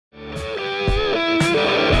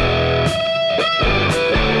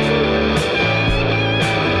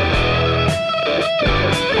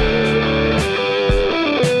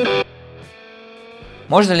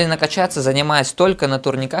Можно ли накачаться, занимаясь только на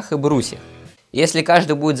турниках и брусьях? Если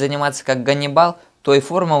каждый будет заниматься как Ганнибал, то и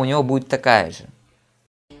форма у него будет такая же.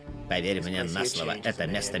 Поверь мне на слово, это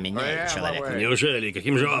место меняет человека. Неужели?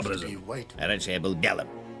 Каким же образом? Раньше я был белым.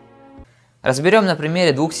 Разберем на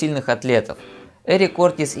примере двух сильных атлетов – Эрик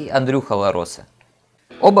Кортис и Андрюха Лароса.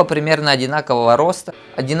 Оба примерно одинакового роста,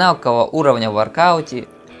 одинакового уровня в воркауте,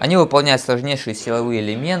 они выполняют сложнейшие силовые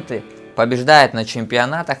элементы, побеждают на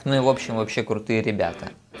чемпионатах, ну и в общем вообще крутые ребята.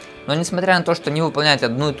 Но несмотря на то, что они выполняют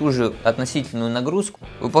одну и ту же относительную нагрузку,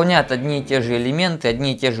 выполняют одни и те же элементы,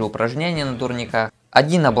 одни и те же упражнения на турниках,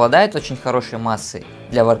 один обладает очень хорошей массой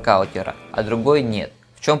для воркаутера, а другой нет.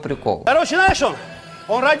 В чем прикол? Короче, знаешь,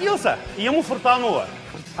 он родился, и ему фартануло.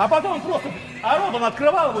 А потом просто, рот он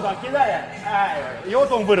открывал его там, кидая, и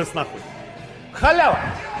вот он вырос нахуй. Халява.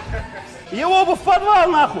 Его бы в подвал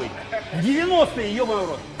нахуй. 90-е, ебаный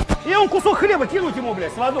рот. И он кусок хлеба кинуть ему,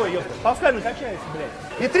 блядь, с водой, ёпта. Пускай накачается,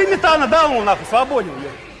 блядь. И 3 метана дал ему, нахуй, свободен,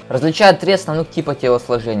 ёпта. Различают 3 основных типа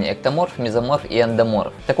телосложения – эктоморф, мезоморф и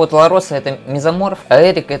эндоморф. Так вот, Лароса это мезоморф, а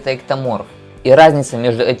Эрик это эктоморф. И разница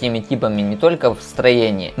между этими типами не только в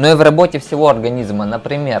строении, но и в работе всего организма.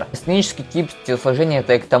 Например, сценический тип телосложения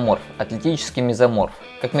это эктоморф, атлетический мезоморф.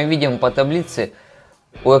 Как мы видим по таблице,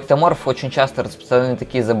 у эктоморфов очень часто распространены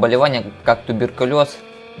такие заболевания, как туберкулез,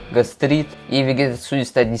 гастрит и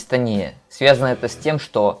вегетосудистая дистония. Связано это с тем,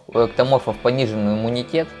 что у эктоморфов пониженный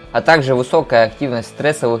иммунитет, а также высокая активность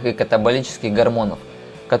стрессовых и катаболических гормонов,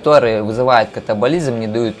 которые вызывают катаболизм, не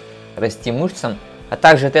дают расти мышцам, а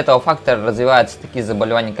также от этого фактора развиваются такие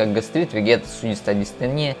заболевания, как гастрит, вегетосудистая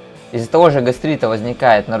дистония. Из-за того же гастрита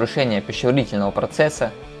возникает нарушение пищеварительного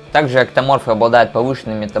процесса. Также эктоморфы обладают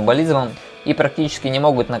повышенным метаболизмом и практически не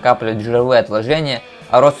могут накапливать жировые отложения,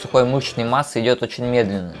 а рост сухой мышечной массы идет очень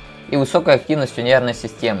медленно, и высокой активностью нервной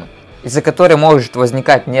системы, из-за которой может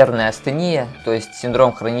возникать нервная астения, то есть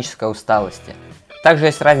синдром хронической усталости. Также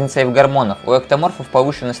есть разница и в гормонах. У эктоморфов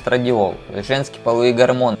повышен эстрадиол, женский половой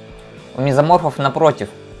гормон. У мезоморфов, напротив,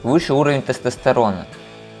 выше уровень тестостерона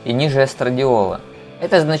и ниже эстрадиола.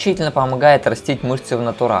 Это значительно помогает растить мышцы в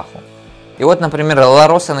натураху. И вот, например,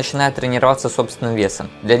 Лароса начинает тренироваться собственным весом.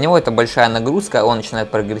 Для него это большая нагрузка, он начинает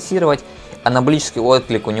прогрессировать, анаболический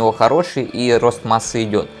отклик у него хороший и рост массы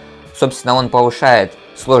идет. Собственно, он повышает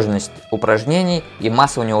сложность упражнений и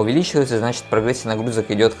масса у него увеличивается, значит прогрессия нагрузок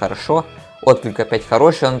идет хорошо, отклик опять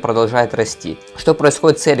хороший, он продолжает расти. Что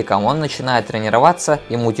происходит с Эриком? Он начинает тренироваться,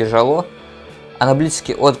 ему тяжело,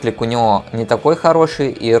 анаболический отклик у него не такой хороший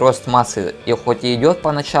и рост массы и хоть и идет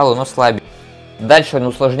поначалу, но слабее. Дальше он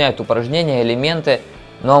усложняет упражнения, элементы,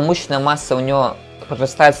 но мышечная масса у него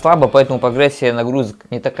подрастает слабо, поэтому прогрессия нагрузок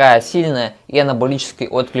не такая сильная и анаболический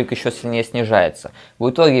отклик еще сильнее снижается. В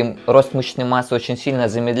итоге рост мышечной массы очень сильно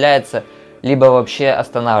замедляется, либо вообще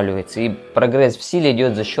останавливается, и прогресс в силе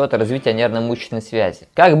идет за счет развития нервно-мышечной связи.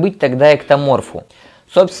 Как быть тогда эктоморфу?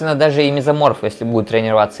 Собственно, даже и мезоморф, если будут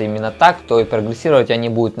тренироваться именно так, то и прогрессировать они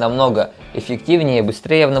будут намного эффективнее и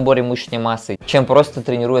быстрее в наборе мышечной массы, чем просто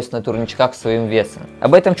тренируясь на турничках своим весом.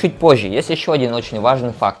 Об этом чуть позже. Есть еще один очень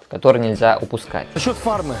важный факт, который нельзя упускать. Насчет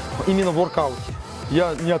фармы, именно в воркауте,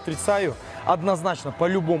 я не отрицаю, однозначно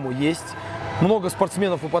по-любому есть. Много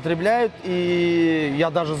спортсменов употребляют, и я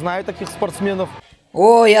даже знаю таких спортсменов.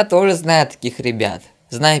 О, я тоже знаю таких ребят.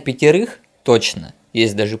 Знаю 5 точно.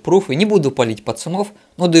 Есть даже пруфы, не буду палить пацанов,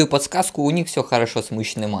 но даю подсказку, у них все хорошо с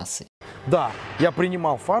мышечной массой. Да, я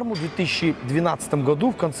принимал фарму в 2012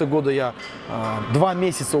 году, в конце года я 2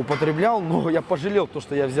 месяца употреблял, но я пожалел то,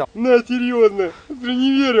 что я взял. На, серьезно, ты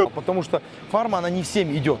не верил. Потому что фарма, она не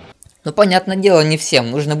всем идет. Ну, понятное дело, не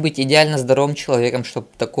всем. Нужно быть идеально здоровым человеком, чтобы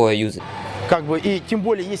такое юзать. Как бы, и тем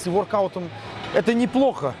более, если воркаутом, это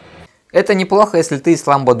неплохо. Это неплохо, если ты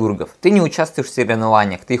Ислам Бадургов. Ты не участвуешь в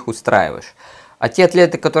соревнованиях, ты их устраиваешь. А те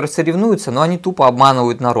атлеты, которые соревнуются, но они тупо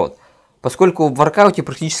обманывают народ. Поскольку в воркауте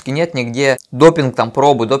практически нет нигде допинг, там,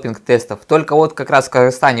 пробы, допинг-тестов. Только вот как раз в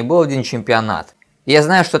Казахстане был один чемпионат. И я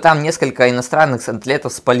знаю, что там несколько иностранных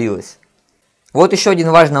атлетов спалилось. Вот еще один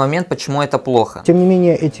важный момент, почему это плохо. Тем не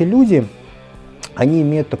менее, эти люди, они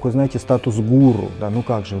имеют такой, знаете, статус гуру. Да, ну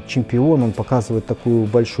как же, вот чемпион, он показывает такую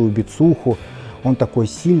большую бицуху, он такой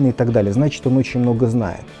сильный и так далее. Значит, он очень много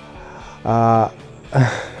знает. А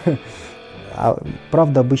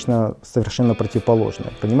правда обычно совершенно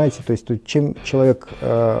противоположная, понимаете? То есть чем человек,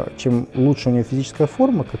 чем лучше у него физическая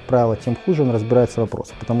форма, как правило, тем хуже он разбирается в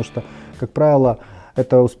вопросах. Потому что, как правило,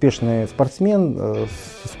 это успешный спортсмен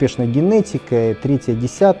с успешной генетикой, 3-й,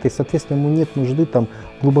 10-й, соответственно, ему нет нужды там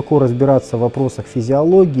глубоко разбираться в вопросах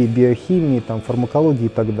физиологии, биохимии, там, фармакологии и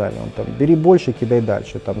так далее. Он там бери больше, кидай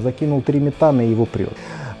дальше, там, закинул 3 метана и его прет.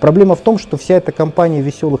 Проблема в том, что вся эта компания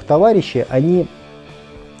веселых товарищей, они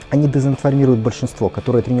они дезинформируют большинство,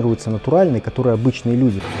 которые тренируются натурально и которые обычные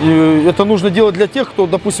люди. И это нужно делать для тех, кто,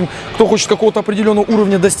 допустим, кто хочет какого-то определенного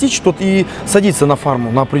уровня достичь, тот и садится на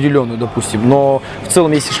фарму, на определенную, допустим. Но в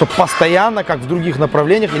целом, если что постоянно, как в других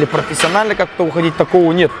направлениях, или профессионально как-то уходить,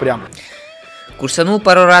 такого нет прям. Курсанул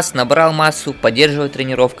пару раз, набрал массу, поддерживает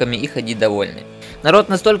тренировками и ходи довольный. Народ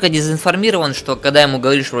настолько дезинформирован, что когда ему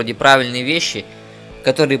говоришь вроде правильные вещи,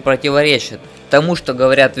 которые противоречат тому, что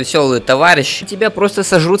говорят веселые товарищи, тебя просто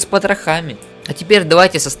сожрут с потрохами. А теперь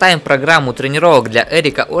давайте составим программу тренировок для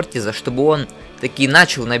Эрика Ортиза, чтобы он таки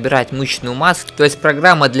начал набирать мышечную массу. То есть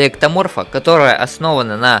программа для эктоморфа, которая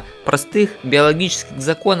основана на простых биологических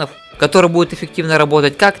законах, которая будет эффективно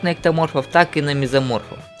работать как на эктоморфов, так и на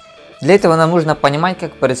мезоморфов. Для этого нам нужно понимать,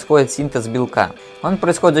 как происходит синтез белка. Он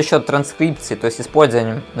происходит за счет транскрипции, то есть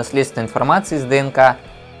использованием наследственной информации из ДНК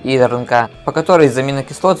и РНК, по которой из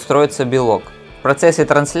аминокислот строится белок. В процессе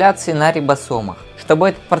трансляции на рибосомах. Чтобы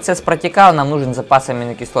этот процесс протекал, нам нужен запас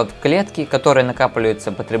аминокислот в клетке, которые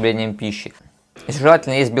накапливаются потреблением пищи. И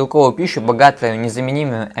желательно есть белковую пищу, богатую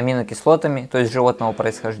незаменимыми аминокислотами, то есть животного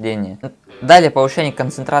происхождения. Далее повышение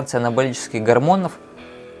концентрации анаболических гормонов.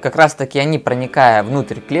 Как раз таки они, проникая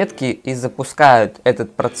внутрь клетки, и запускают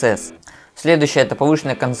этот процесс. Следующее — это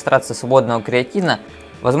повышенная концентрация свободного креатина.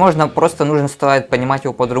 Возможно, просто нужно стоит понимать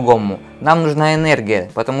его по-другому. Нам нужна энергия,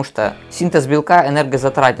 потому что синтез белка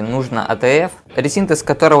энергозатратен. Нужно АТФ, ресинтез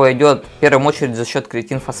которого идет в первую очередь за счет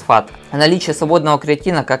креатинфосфата. А наличие свободного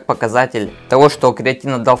креатина как показатель того, что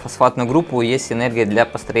креатин отдал фосфатную группу, есть энергия для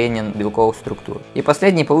построения белковых структур. И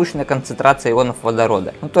последний — повышенная концентрация ионов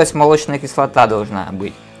водорода. То есть молочная кислота должна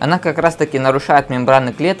быть. Она как раз таки нарушает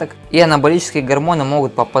мембраны клеток, и анаболические гормоны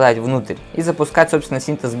могут попадать внутрь и запускать, собственно,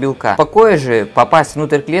 синтез белка. В покое же попасть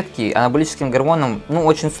внутрь клетки анаболическим гормонам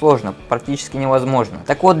очень сложно, практически невозможно.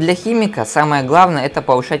 Так вот, для химика самое главное — это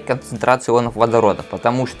повышать концентрацию ионов водорода,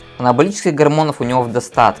 потому что анаболических гормонов у него в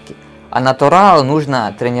достатке. А натуралу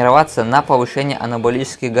нужно тренироваться на повышение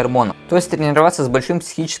анаболических гормонов, то есть тренироваться с большим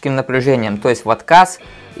психическим напряжением, то есть в отказ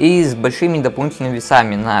и с большими дополнительными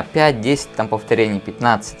весами на 5-10 повторений,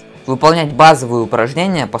 15. Выполнять базовые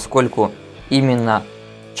упражнения, поскольку именно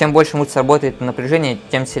чем больше мышц работает напряжение,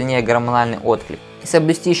 тем сильнее гормональный отклик. И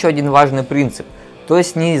соблюсти еще один важный принцип, то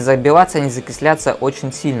есть не забиваться, не закисляться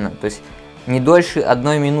очень сильно, то есть не дольше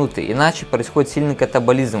 1 минуты, иначе происходит сильный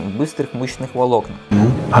катаболизм в быстрых мышечных волокнах.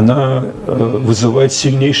 Она вызывает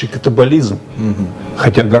сильнейший катаболизм.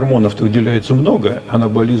 Хотя гормонов-то выделяется много,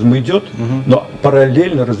 анаболизм идет, но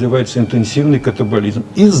параллельно развивается интенсивный катаболизм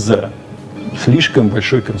из-за слишком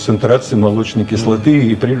большой концентрации молочной кислоты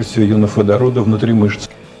и прежде всего ионов водорода внутри мышц.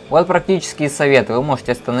 Вот практические советы, вы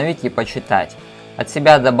можете остановить и почитать. От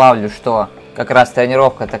себя добавлю, что как раз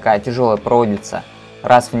тренировка такая тяжелая проводится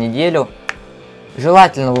раз в неделю.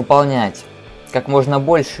 Желательно выполнять как можно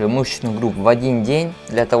больше мышечных групп в один день,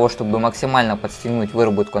 для того, чтобы максимально подстегнуть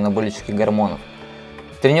выработку анаболических гормонов.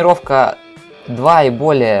 Тренировка 2 и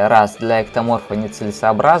более раз для эктоморфа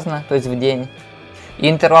нецелесообразна, то есть в день. И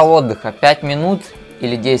интервал отдыха 5 минут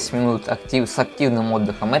или 10 минут с активным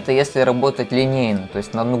отдыхом. Это если работать линейно, то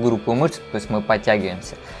есть на одну группу мышц, то есть мы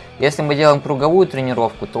подтягиваемся. Если мы делаем круговую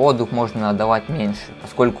тренировку, то отдых можно давать меньше,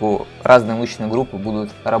 поскольку разные мышечные группы будут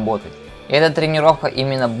работать. И это тренировка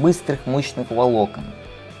именно быстрых мышечных волокон.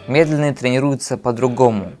 Медленные тренируются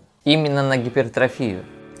по-другому, именно на гипертрофию.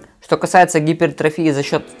 Что касается гипертрофии за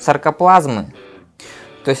счет саркоплазмы,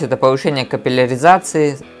 то есть это повышение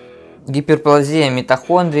капилляризации, гиперплазия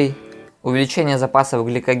митохондрий, увеличение запасов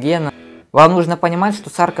гликогена. Вам нужно понимать, что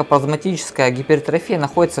саркоплазматическая гипертрофия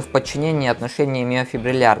находится в подчинении отношении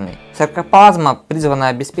миофибриллярной. Саркоплазма призвана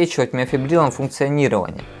обеспечивать миофибрилам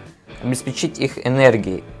функционирование, обеспечить их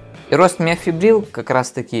энергией. И рост миофибрил как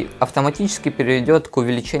раз таки автоматически приведет к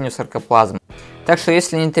увеличению саркоплазмы. Так что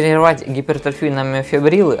если не тренировать гипертрофию на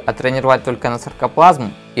миофибрилы, а тренировать только на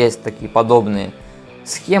саркоплазму, есть такие подобные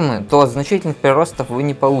схемы, то значительных приростов вы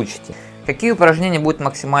не получите. Какие упражнения будут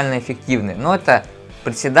максимально эффективны? Это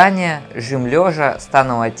приседания, жим лежа,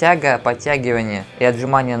 становая тяга, подтягивание и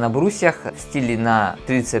отжимания на брусьях в стиле на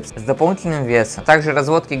трицепс с дополнительным весом. Также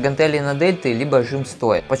разводки гантелей на дельты, либо жим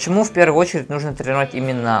стоя. Почему в первую очередь нужно тренировать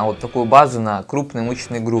именно вот такую базу на крупные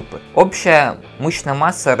мышечные группы? Общая мышечная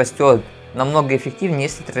масса растет намного эффективнее,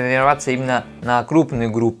 если тренироваться именно на крупные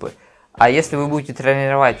группы. А если вы будете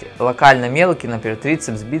тренировать локально мелкие, например,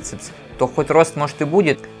 трицепс, бицепс, то хоть рост может и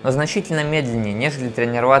будет, но значительно медленнее, нежели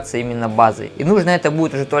тренироваться именно базой. И нужно это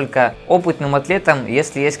будет уже только опытным атлетам,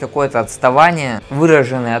 если есть какое-то отставание,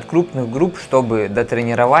 выраженное от крупных групп, чтобы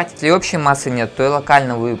дотренировать. Если общей массы нет, то и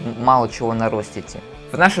локально вы мало чего наростите.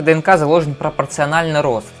 В нашей ДНК заложен пропорциональный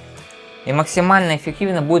рост. и максимально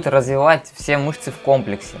эффективно будет развивать все мышцы в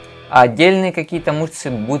комплексе, а отдельные какие-то мышцы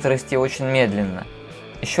будут расти очень медленно.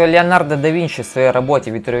 Еще Леонардо да Винчи в своей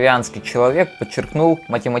работе «Витрувианский человек» подчеркнул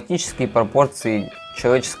математические пропорции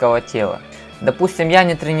человеческого тела. Допустим, я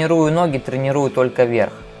не тренирую ноги, тренирую только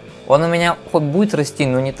верх. Он у меня хоть будет расти,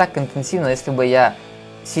 но не так интенсивно, если бы я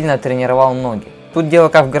сильно тренировал ноги. Тут дело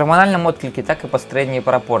как в гормональном отклике, так и построении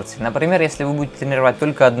пропорций. Например, если вы будете тренировать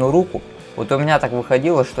только одну руку, вот у меня так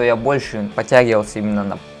выходило, что я больше подтягивался именно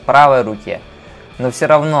на правой руке, но все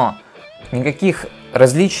равно никаких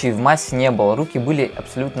различий в массе не было, руки были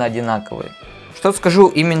абсолютно одинаковые. Что скажу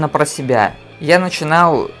именно про себя. Я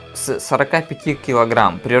начинал с 45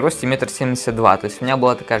 килограмм при росте 1,72 м, то есть у меня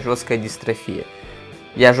была такая жесткая дистрофия.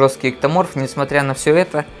 Я жесткий эктоморф, несмотря на все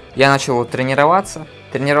это, я начал тренироваться,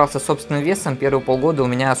 тренировался собственным весом, первые полгода у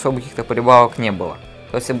меня особо каких-то прибавок не было.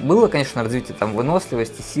 То есть было, конечно, развитие там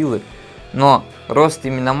выносливости, силы, но рост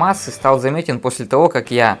именно массы стал заметен после того,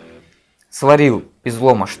 как я сварил из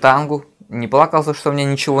лома штангу, не плакался, что у меня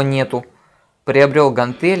ничего нету, приобрел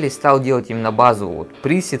гантели, стал делать именно базовый вот,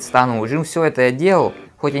 присед, становый жим, все это я делал,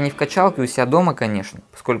 хоть и не в качалке у себя дома, конечно,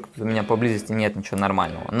 поскольку у меня поблизости нет ничего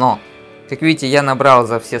нормального, но, как видите, я набрал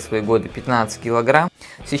за все свои годы 15 килограмм,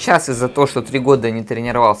 сейчас из-за того, что 3 года не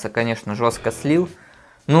тренировался, конечно, жестко слил,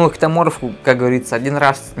 ну, эктоморфу, как говорится, один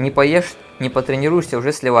раз не поешь, не потренируешься,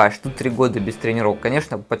 уже сливаешь. Тут 3 года без тренировок,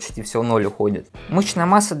 конечно, почти все в ноль уходит. Мышечная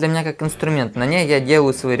масса для меня как инструмент. На ней я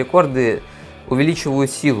делаю свои рекорды, увеличиваю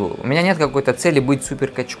силу. У меня нет какой-то цели быть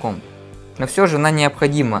суперкачком. Но все же она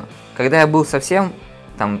необходима. Когда я был совсем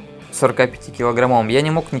там 45 килограммовым, я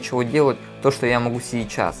не мог ничего делать, то, что я могу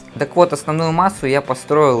сейчас. Так вот, основную массу я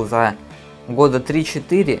построил за года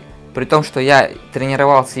 3-4, при том, что я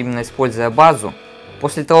тренировался именно используя базу.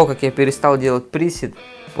 После того, как я перестал делать присед,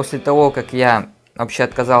 после того, как я вообще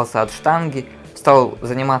отказался от штанги, стал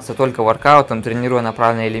заниматься только воркаутом, тренируя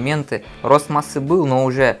направленные элементы, рост массы был, но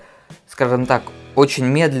уже, скажем так, очень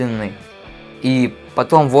медленный, и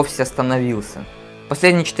потом вовсе остановился.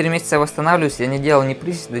 Последние 4 месяца я восстанавливаюсь, я не делал ни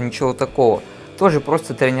приседа, ничего такого, тоже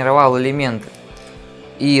просто тренировал элементы.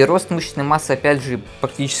 И рост мышечной массы опять же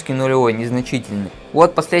практически нулевой, незначительный.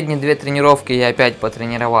 Вот последние 2 тренировки я опять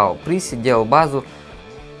потренировал присед, делал базу.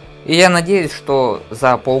 И я надеюсь, что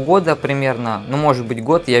за полгода примерно, ну может быть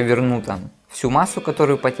год, я верну там всю массу,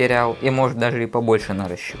 которую потерял, и может даже и побольше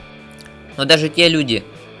наращу. Но даже те люди...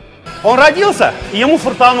 Он родился, и ему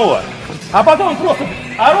фартануло. А потом просто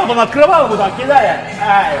рот он открывал ему там, кидая,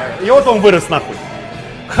 и вот он вырос нахуй.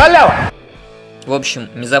 Халява! В общем,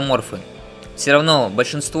 мезоморфы. Все равно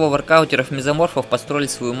большинство воркаутеров-мезоморфов построили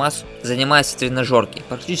свою массу, занимаясь в тренажерке.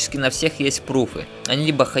 Практически на всех есть пруфы. Они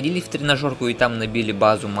либо ходили в тренажерку и там набили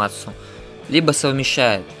базу, массу, либо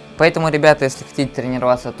совмещают. Поэтому, ребята, если хотите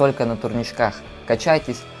тренироваться только на турничках,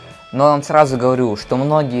 качайтесь. Но я вам сразу говорю, что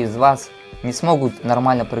многие из вас не смогут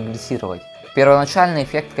нормально прогрессировать. Первоначальный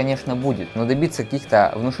эффект, конечно, будет, но добиться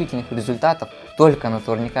каких-то внушительных результатов только на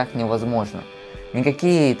турниках невозможно.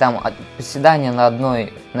 Никакие там приседания на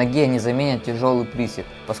одной ноге не заменят тяжелый присед,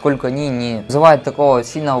 поскольку они не вызывают такого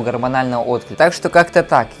сильного гормонального отклика. Так что как-то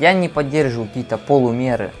так, я не поддерживаю какие-то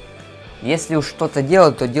полумеры. Если уж что-то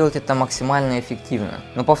делать, то делать это максимально эффективно.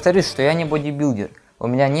 Но повторюсь, что я не бодибилдер, у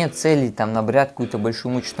меня нет цели там набрать какую-то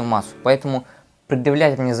большую мышечную массу, поэтому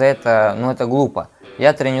предъявлять мне за это, ну это глупо.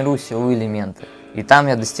 Я тренирую силовые элементы, и там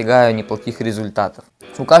я достигаю неплохих результатов.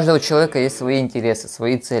 У каждого человека есть свои интересы,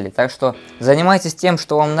 свои цели, так что занимайтесь тем,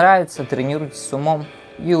 что вам нравится, тренируйтесь с умом,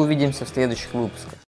 и увидимся в следующих выпусках.